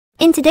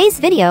In today's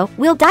video,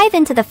 we'll dive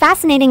into the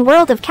fascinating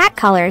world of cat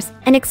colors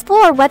and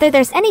explore whether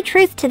there's any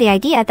truth to the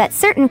idea that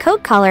certain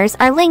coat colors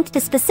are linked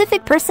to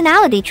specific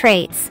personality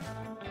traits.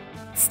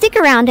 Stick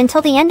around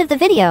until the end of the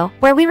video,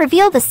 where we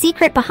reveal the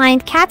secret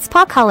behind cat's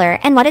paw color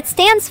and what it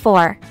stands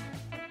for.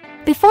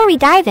 Before we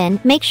dive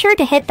in, make sure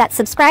to hit that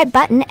subscribe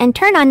button and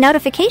turn on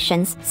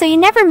notifications so you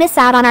never miss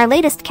out on our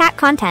latest cat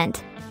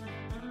content.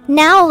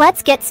 Now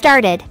let's get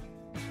started.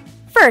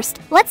 First,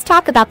 let's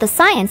talk about the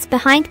science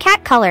behind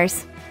cat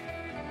colors.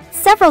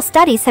 Several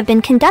studies have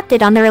been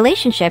conducted on the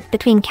relationship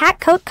between cat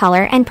coat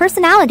color and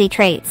personality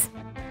traits.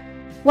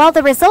 While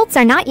the results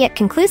are not yet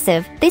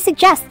conclusive, they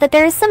suggest that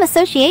there is some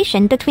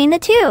association between the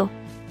two.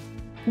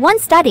 One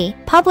study,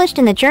 published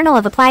in the Journal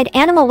of Applied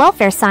Animal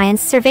Welfare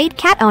Science, surveyed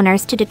cat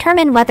owners to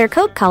determine whether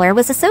coat color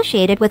was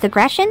associated with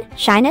aggression,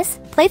 shyness,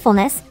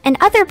 playfulness, and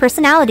other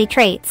personality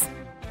traits.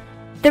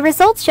 The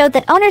results showed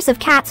that owners of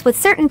cats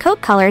with certain coat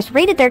colors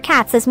rated their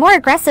cats as more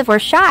aggressive or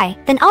shy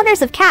than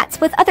owners of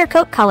cats with other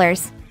coat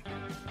colors.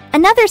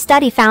 Another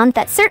study found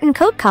that certain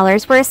coat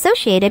colors were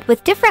associated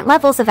with different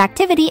levels of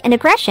activity and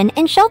aggression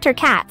in shelter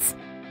cats.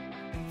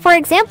 For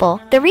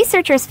example, the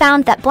researchers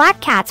found that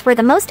black cats were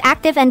the most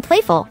active and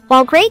playful,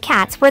 while gray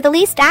cats were the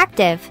least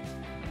active.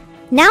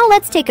 Now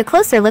let's take a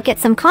closer look at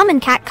some common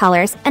cat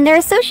colors and their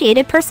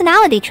associated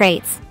personality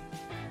traits.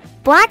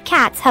 Black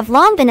cats have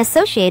long been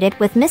associated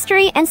with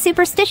mystery and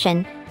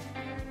superstition.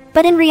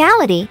 But in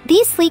reality,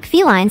 these sleek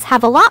felines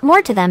have a lot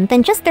more to them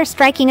than just their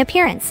striking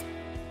appearance.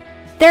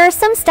 There are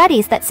some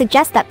studies that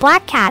suggest that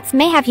black cats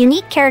may have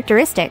unique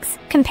characteristics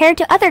compared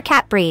to other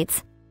cat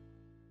breeds.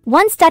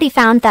 One study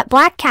found that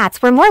black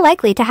cats were more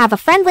likely to have a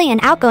friendly and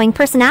outgoing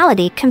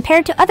personality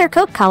compared to other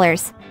coat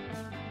colors.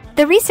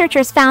 The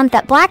researchers found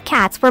that black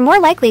cats were more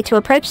likely to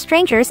approach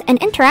strangers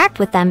and interact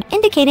with them,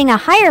 indicating a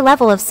higher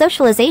level of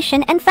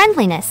socialization and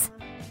friendliness.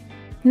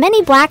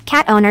 Many black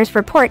cat owners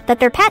report that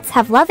their pets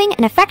have loving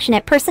and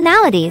affectionate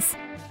personalities.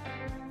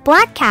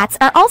 Black cats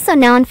are also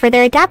known for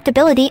their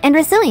adaptability and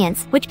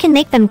resilience, which can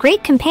make them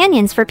great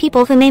companions for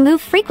people who may move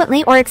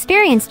frequently or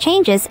experience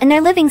changes in their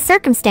living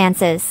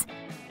circumstances.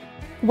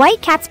 White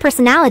cats'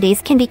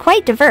 personalities can be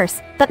quite diverse,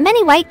 but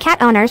many white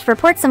cat owners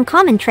report some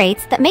common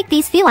traits that make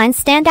these felines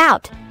stand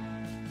out.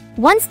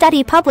 One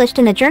study published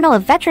in the Journal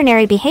of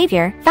Veterinary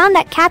Behavior found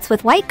that cats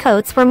with white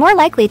coats were more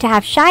likely to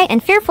have shy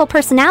and fearful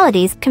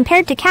personalities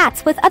compared to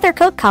cats with other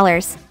coat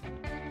colors.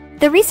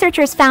 The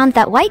researchers found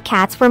that white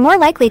cats were more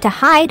likely to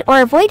hide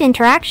or avoid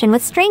interaction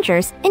with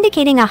strangers,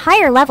 indicating a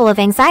higher level of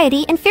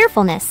anxiety and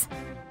fearfulness.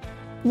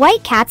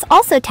 White cats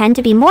also tend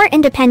to be more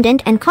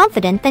independent and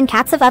confident than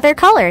cats of other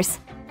colors.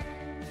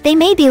 They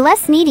may be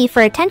less needy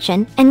for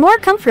attention and more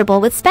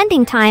comfortable with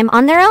spending time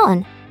on their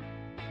own.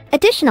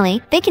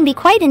 Additionally, they can be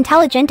quite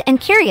intelligent and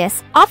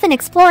curious, often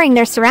exploring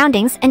their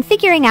surroundings and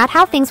figuring out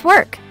how things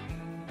work.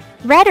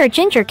 Red or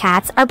ginger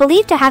cats are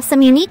believed to have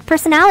some unique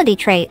personality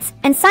traits,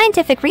 and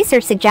scientific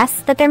research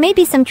suggests that there may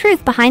be some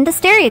truth behind the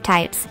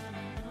stereotypes.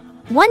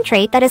 One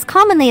trait that is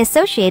commonly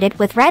associated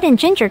with red and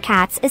ginger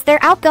cats is their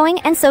outgoing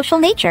and social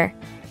nature.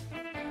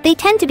 They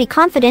tend to be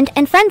confident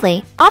and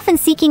friendly, often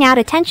seeking out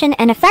attention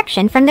and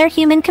affection from their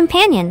human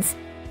companions.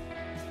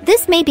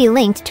 This may be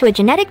linked to a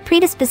genetic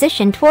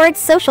predisposition towards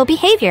social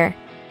behavior.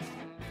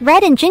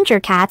 Red and ginger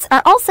cats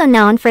are also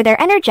known for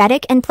their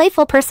energetic and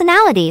playful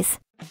personalities.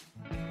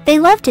 They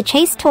love to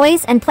chase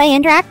toys and play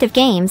interactive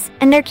games,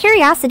 and their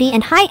curiosity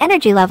and high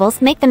energy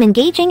levels make them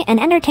engaging and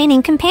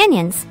entertaining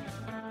companions.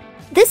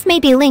 This may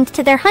be linked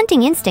to their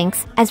hunting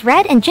instincts, as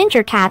red and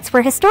ginger cats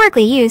were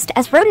historically used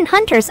as rodent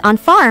hunters on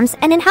farms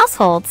and in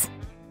households.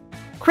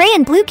 Gray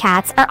and blue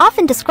cats are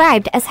often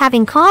described as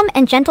having calm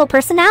and gentle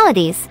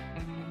personalities.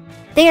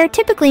 They are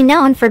typically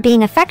known for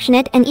being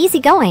affectionate and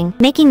easygoing,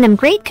 making them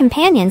great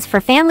companions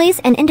for families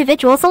and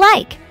individuals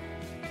alike.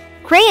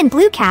 Gray and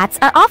blue cats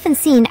are often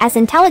seen as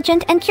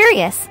intelligent and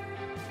curious.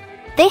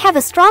 They have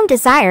a strong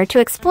desire to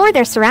explore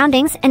their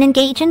surroundings and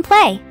engage in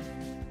play.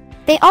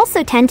 They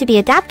also tend to be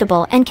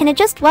adaptable and can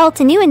adjust well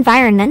to new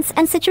environments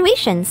and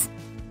situations.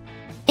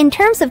 In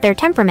terms of their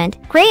temperament,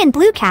 gray and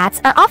blue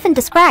cats are often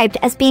described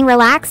as being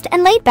relaxed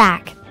and laid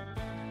back.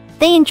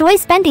 They enjoy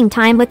spending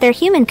time with their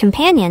human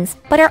companions,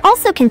 but are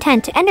also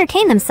content to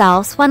entertain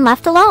themselves when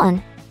left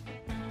alone.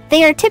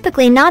 They are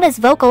typically not as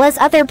vocal as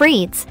other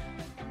breeds.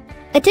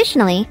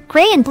 Additionally,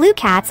 gray and blue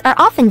cats are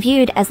often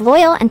viewed as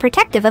loyal and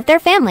protective of their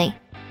family.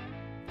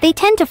 They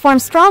tend to form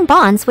strong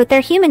bonds with their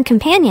human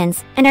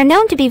companions and are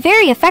known to be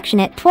very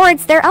affectionate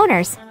towards their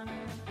owners.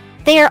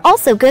 They are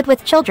also good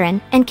with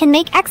children and can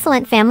make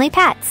excellent family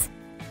pets.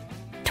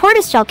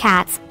 Tortoiseshell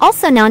cats,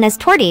 also known as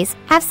torties,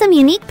 have some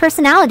unique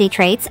personality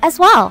traits as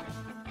well.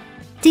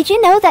 Did you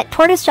know that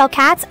tortoiseshell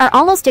cats are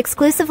almost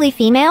exclusively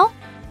female?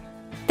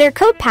 Their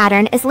coat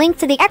pattern is linked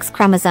to the X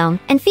chromosome,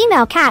 and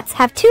female cats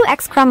have 2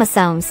 X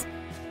chromosomes.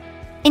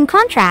 In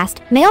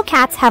contrast, male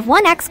cats have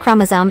 1 X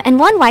chromosome and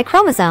 1 Y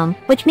chromosome,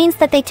 which means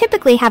that they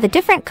typically have a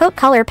different coat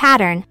color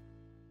pattern.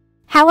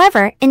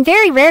 However, in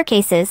very rare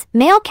cases,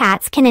 male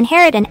cats can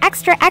inherit an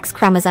extra X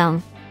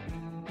chromosome.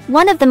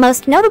 One of the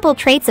most notable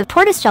traits of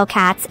tortoiseshell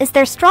cats is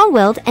their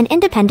strong-willed and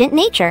independent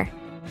nature.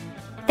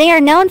 They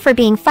are known for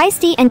being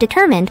feisty and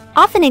determined,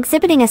 often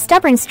exhibiting a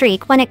stubborn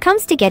streak when it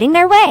comes to getting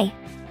their way.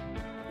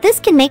 This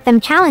can make them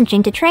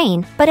challenging to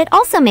train, but it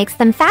also makes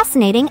them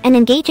fascinating and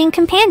engaging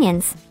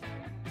companions.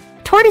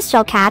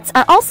 Tortoiseshell cats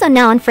are also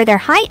known for their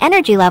high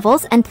energy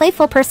levels and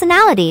playful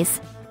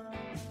personalities.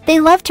 They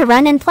love to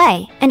run and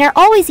play, and are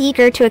always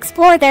eager to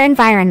explore their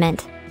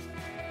environment.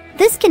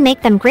 This can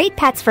make them great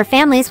pets for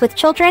families with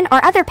children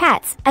or other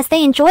pets, as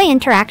they enjoy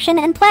interaction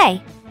and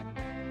play.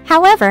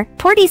 However,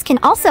 torties can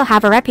also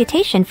have a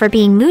reputation for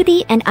being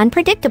moody and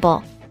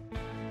unpredictable.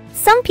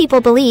 Some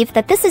people believe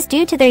that this is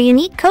due to their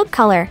unique coat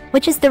color,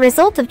 which is the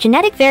result of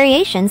genetic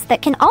variations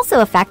that can also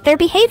affect their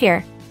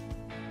behavior.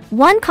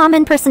 One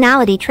common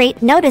personality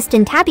trait noticed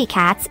in tabby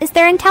cats is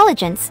their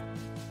intelligence.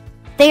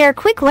 They are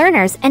quick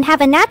learners and have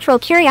a natural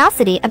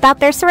curiosity about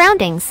their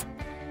surroundings.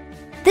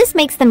 This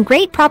makes them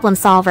great problem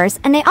solvers,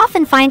 and they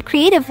often find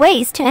creative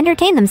ways to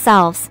entertain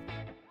themselves.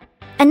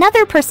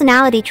 Another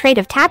personality trait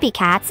of tabby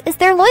cats is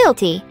their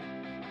loyalty.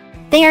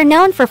 They are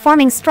known for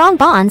forming strong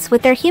bonds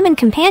with their human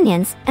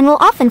companions and will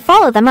often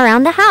follow them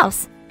around the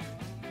house.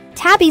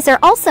 Tabbies are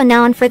also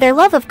known for their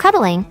love of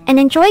cuddling and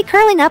enjoy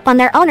curling up on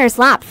their owner's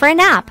lap for a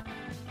nap.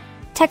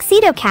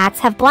 Tuxedo cats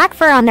have black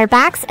fur on their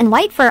backs and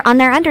white fur on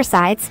their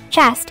undersides,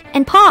 chest,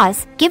 and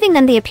paws, giving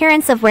them the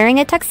appearance of wearing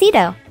a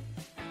tuxedo.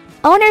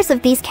 Owners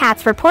of these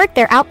cats report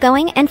their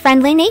outgoing and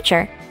friendly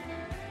nature.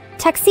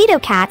 Tuxedo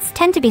cats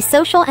tend to be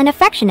social and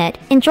affectionate,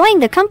 enjoying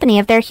the company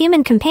of their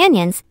human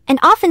companions, and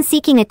often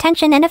seeking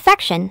attention and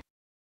affection.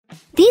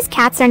 These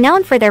cats are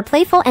known for their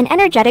playful and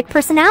energetic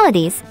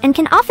personalities, and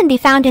can often be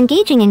found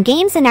engaging in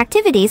games and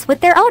activities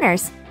with their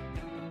owners.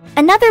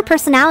 Another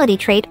personality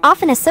trait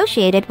often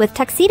associated with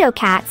tuxedo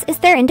cats is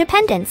their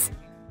independence.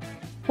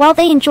 While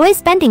they enjoy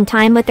spending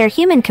time with their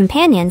human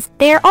companions,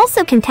 they are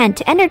also content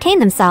to entertain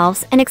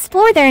themselves and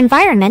explore their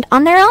environment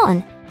on their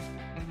own.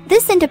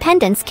 This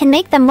independence can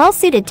make them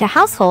well-suited to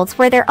households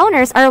where their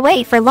owners are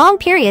away for long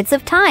periods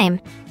of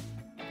time.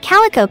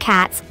 Calico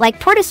cats, like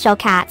tortoiseshell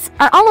cats,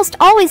 are almost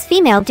always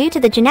female due to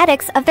the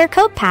genetics of their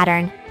coat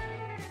pattern.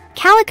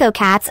 Calico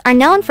cats are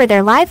known for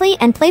their lively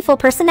and playful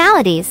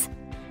personalities.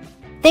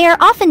 They are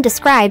often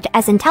described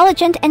as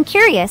intelligent and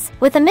curious,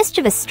 with a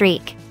mischievous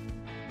streak.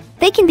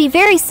 They can be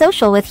very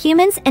social with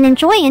humans and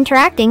enjoy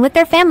interacting with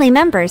their family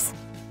members.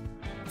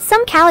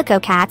 Some calico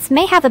cats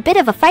may have a bit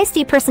of a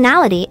feisty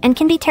personality and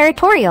can be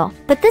territorial,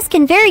 but this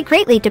can vary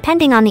greatly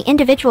depending on the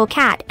individual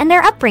cat and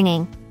their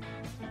upbringing.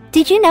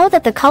 Did you know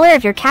that the color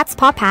of your cat's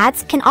paw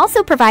pads can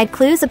also provide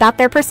clues about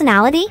their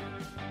personality?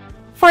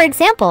 For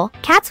example,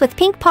 cats with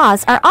pink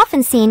paws are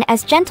often seen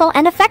as gentle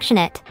and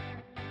affectionate.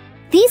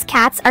 These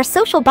cats are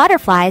social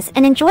butterflies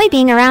and enjoy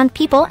being around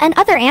people and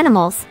other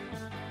animals.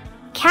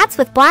 Cats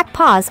with black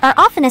paws are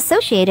often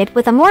associated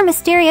with a more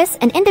mysterious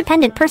and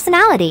independent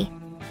personality.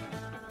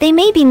 They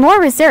may be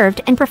more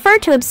reserved and prefer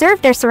to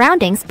observe their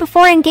surroundings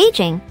before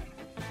engaging.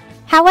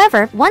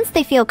 However, once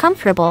they feel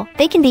comfortable,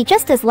 they can be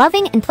just as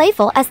loving and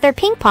playful as their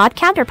pink-pawed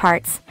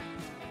counterparts.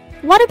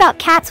 What about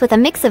cats with a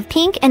mix of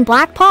pink and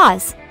black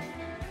paws?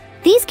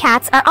 These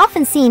cats are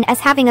often seen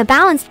as having a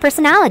balanced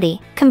personality,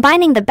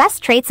 combining the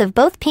best traits of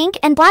both pink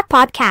and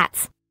black-pawed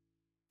cats.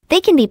 They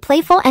can be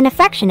playful and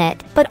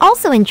affectionate, but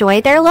also enjoy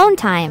their alone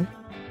time.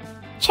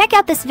 Check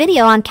out this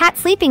video on cat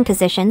sleeping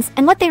positions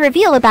and what they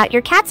reveal about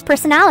your cat's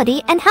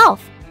personality and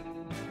health.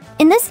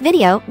 In this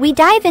video, we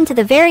dive into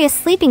the various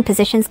sleeping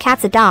positions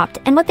cats adopt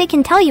and what they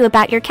can tell you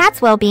about your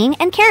cat's well-being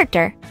and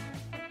character.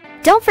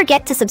 Don't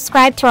forget to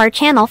subscribe to our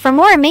channel for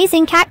more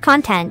amazing cat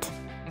content.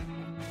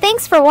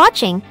 Thanks for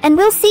watching, and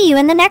we'll see you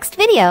in the next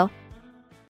video.